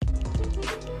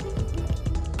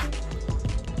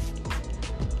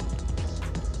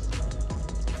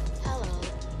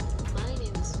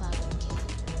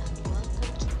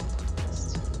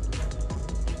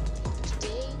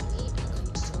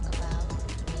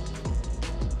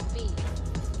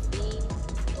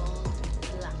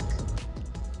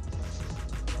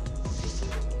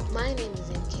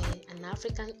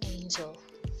African angel.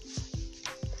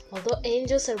 Although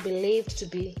angels are believed to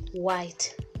be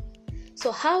white.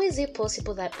 So how is it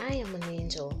possible that I am an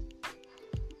angel?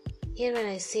 Here when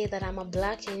I say that I'm a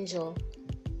black angel,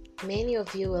 many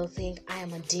of you will think I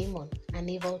am a demon, an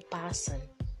evil person.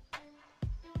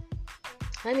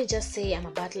 Let me just say I'm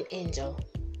a battle angel.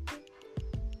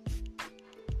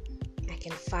 I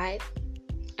can fight,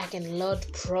 I can load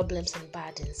problems and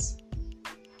burdens,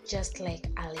 just like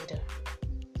a leader.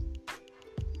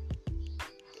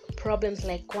 Problems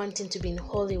like wanting to be in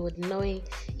Hollywood knowing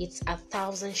it's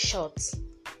 1,000 shots,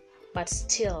 but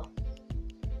still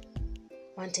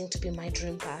wanting to be my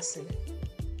dream person.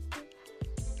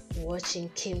 Watching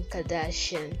Kim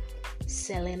Kardashian,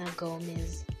 Selena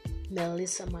Gomez,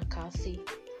 Melissa McCarthy,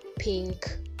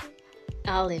 Pink,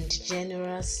 Ellen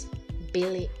DeGeneres,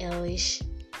 Billie Eilish,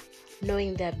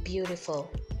 knowing they're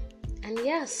beautiful. And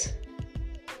yes,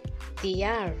 they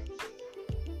are.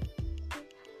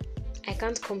 I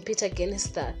can't compete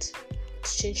against that.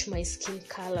 To change my skin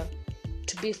color,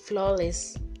 to be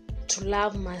flawless, to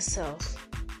love myself.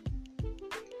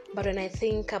 But when I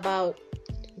think about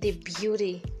the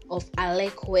beauty of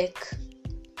Alek Wek,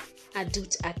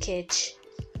 Adut Akech,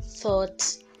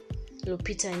 Thought,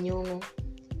 Lupita Nyong'o,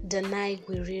 Danai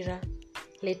Gurira,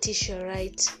 Letitia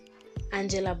Wright,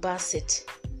 Angela Bassett,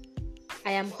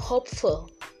 I am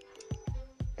hopeful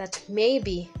that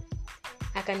maybe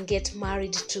I can get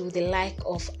married to the like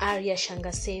of Arya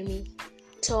Shangasemi,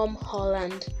 Tom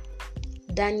Holland,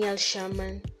 Daniel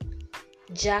Sherman,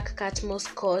 Jack Catmull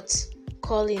Scott,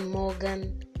 Colin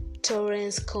Morgan,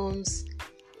 Torrance Combs,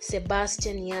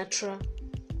 Sebastian Yatra,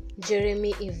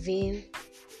 Jeremy Evin,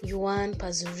 Yuan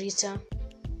Pazurita.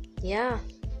 Yeah,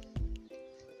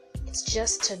 it's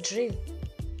just a dream.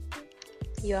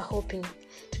 You are hoping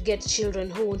to get children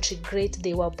who won't regret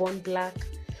they were born black,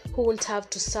 who won't have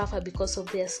to suffer because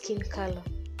of their skin color.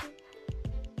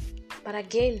 But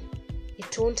again,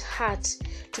 it won't hurt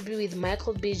to be with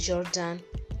Michael B. Jordan,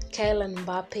 Kylian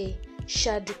Mbappe,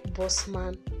 Chadwick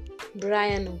Boseman,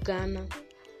 Brian Ugana,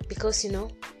 because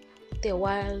the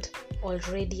world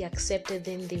already accepted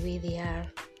them the way they are.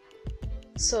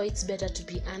 So it's better to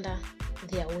be under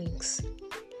their wings,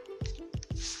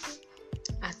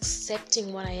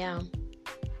 accepting what I am.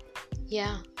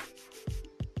 Yeah,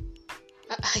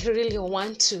 I really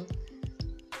want to,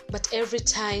 but every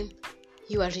time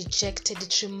you are rejected,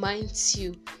 it reminds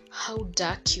you how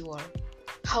dark you are,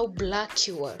 how black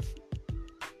you are.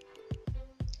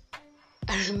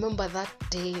 I remember that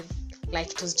day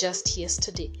like it was just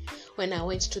yesterday when I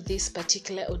went to this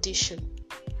particular audition.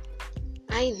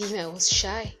 I knew I was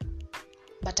shy,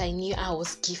 but I knew I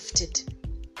was gifted.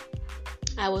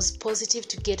 I was positive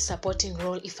to get supporting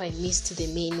role if I missed the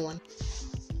main one.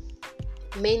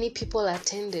 Many people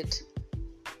attended.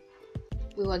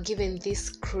 We were given this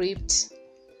script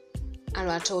and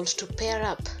were told to pair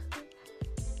up.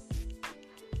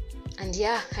 And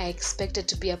yeah, I expected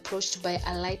to be approached by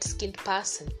a light-skinned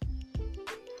person.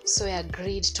 So I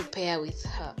agreed to pair with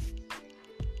her.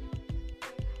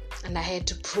 And I had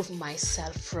to prove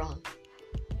myself wrong.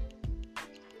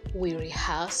 We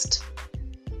rehearsed.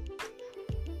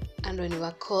 And when we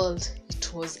were called,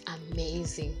 it was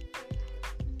amazing.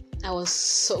 I was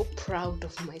so proud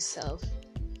of myself.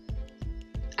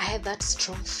 I had that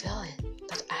strong feeling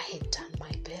that I had done my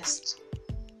best.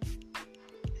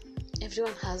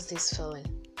 Everyone has this feeling.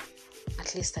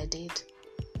 At least I did.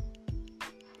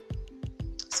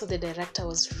 So the director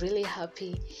was really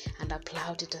happy and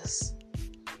applauded us.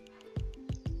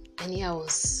 I knew I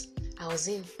was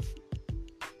in.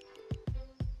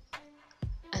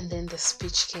 And then the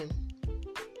speech came.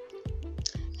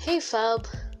 Hey Fab,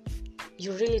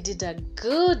 you really did a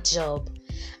good job.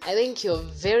 I think you're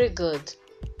very good.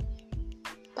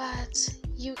 But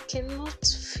you cannot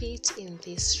fit in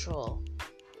this role.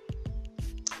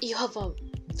 You have a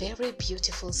very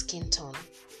beautiful skin tone.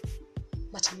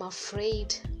 But I'm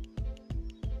afraid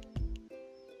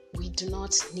we do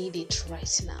not need it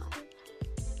right now.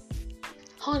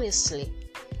 Honestly,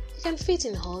 you can fit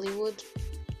in Hollywood.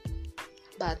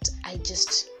 But I'm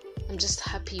just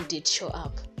happy you did show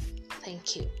up.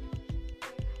 Thank you.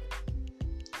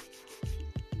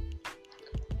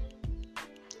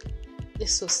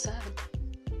 This was sad.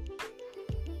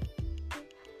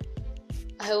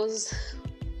 I was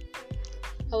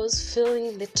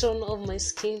feeling the tone of my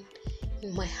skin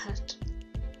in my heart.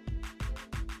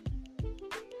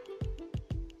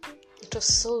 It was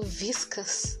so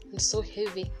viscous and so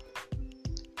heavy.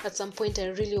 At some point I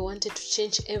really wanted to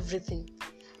change everything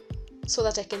so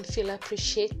that I can feel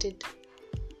appreciated,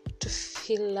 to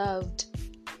feel loved,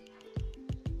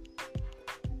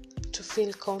 to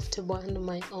feel comfortable under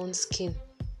my own skin.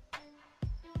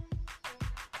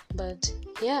 But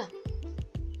yeah,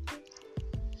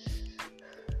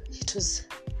 it was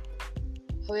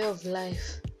a way of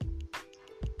life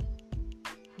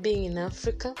being in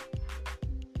Africa,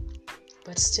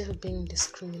 but still being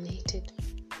discriminated.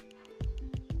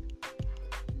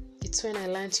 It's when I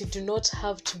learned you do not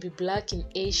have to be black in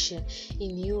Asia,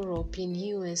 in Europe, in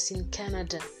US, in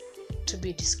Canada to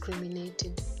be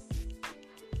discriminated.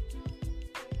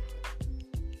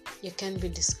 You can be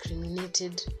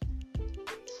discriminated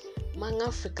among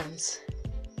Africans.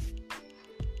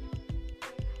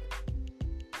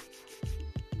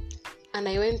 And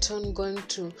I went on going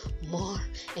to more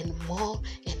and more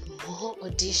and more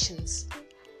auditions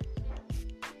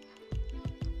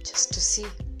just to see.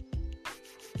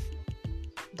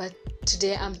 But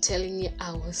today I'm telling you,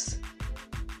 I was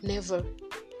never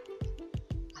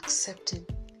accepted.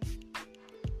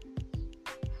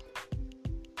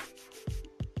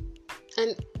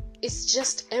 And it's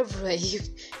just everywhere.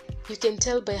 You can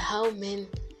tell by how men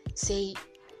say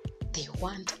they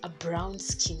want a brown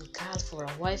skin girl for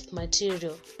a wife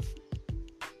material.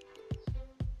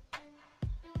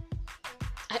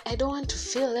 I don't want to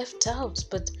feel left out,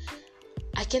 but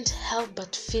I can't help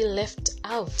but feel left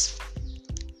out.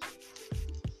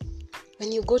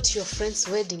 When you go to your friend's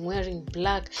wedding wearing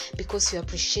black because you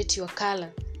appreciate your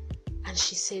color, and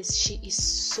she says she is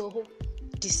so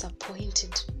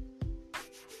disappointed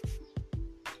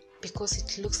because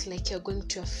it looks like you're going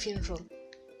to a funeral,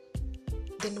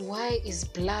 then why is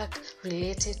black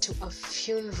related to a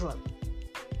funeral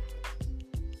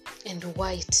and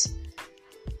white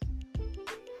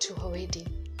to a wedding?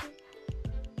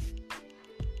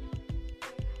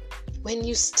 When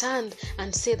you stand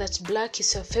and say that black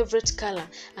is your favorite color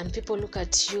and people look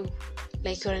at you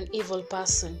like you're an evil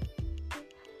person.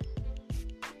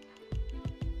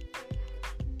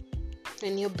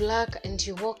 When you're black and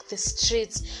you walk the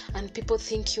streets and people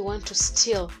think you want to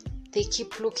steal, they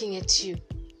keep looking at you.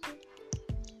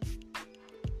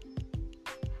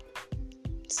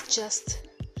 It's just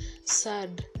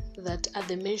sad that at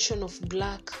the mention of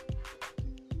black,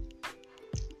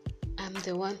 I'm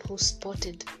the one who's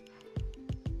spotted.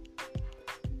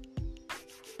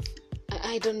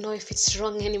 I don't know if it's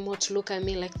wrong anymore to look at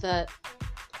me like that.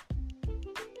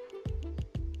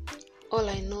 All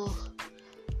I know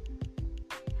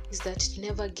is that it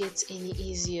never gets any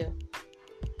easier.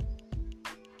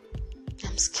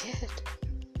 I'm scared.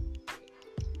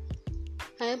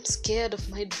 I am scared of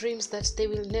my dreams that they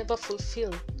will never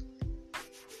fulfill.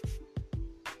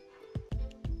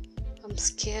 I'm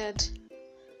scared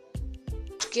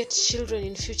to get children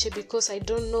in future because I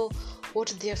don't know what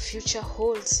their future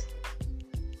holds.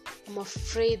 I'm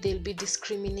afraid they'll be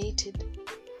discriminated.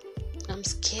 I'm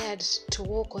scared to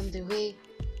walk on the way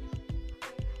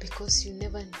because you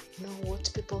never know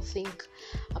what people think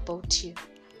about you.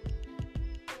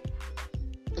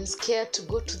 I'm scared to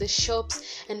go to the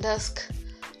shops and ask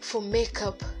for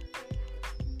makeup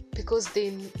because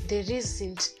there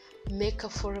isn't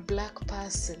makeup for a black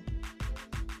person.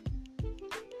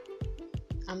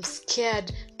 I'm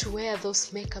scared to wear those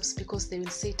makeups because they will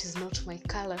say it is not my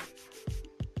color.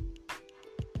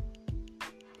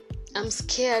 I'm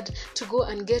scared to go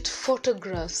and get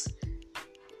photographs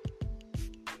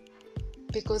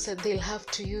because they'll have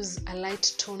to use a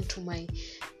light tone to my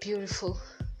beautiful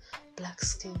black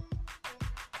skin.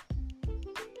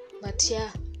 But yeah,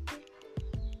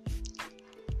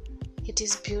 it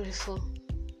is beautiful.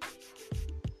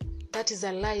 That is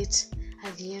a light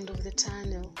at the end of the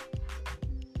tunnel.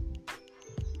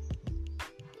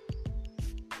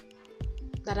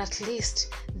 That at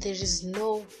least there is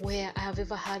nowhere I have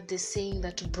ever heard the saying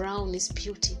that brown is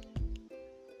beauty.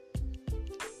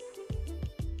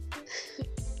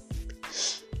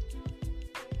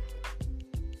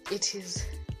 It is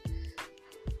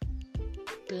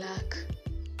black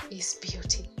is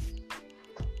beauty.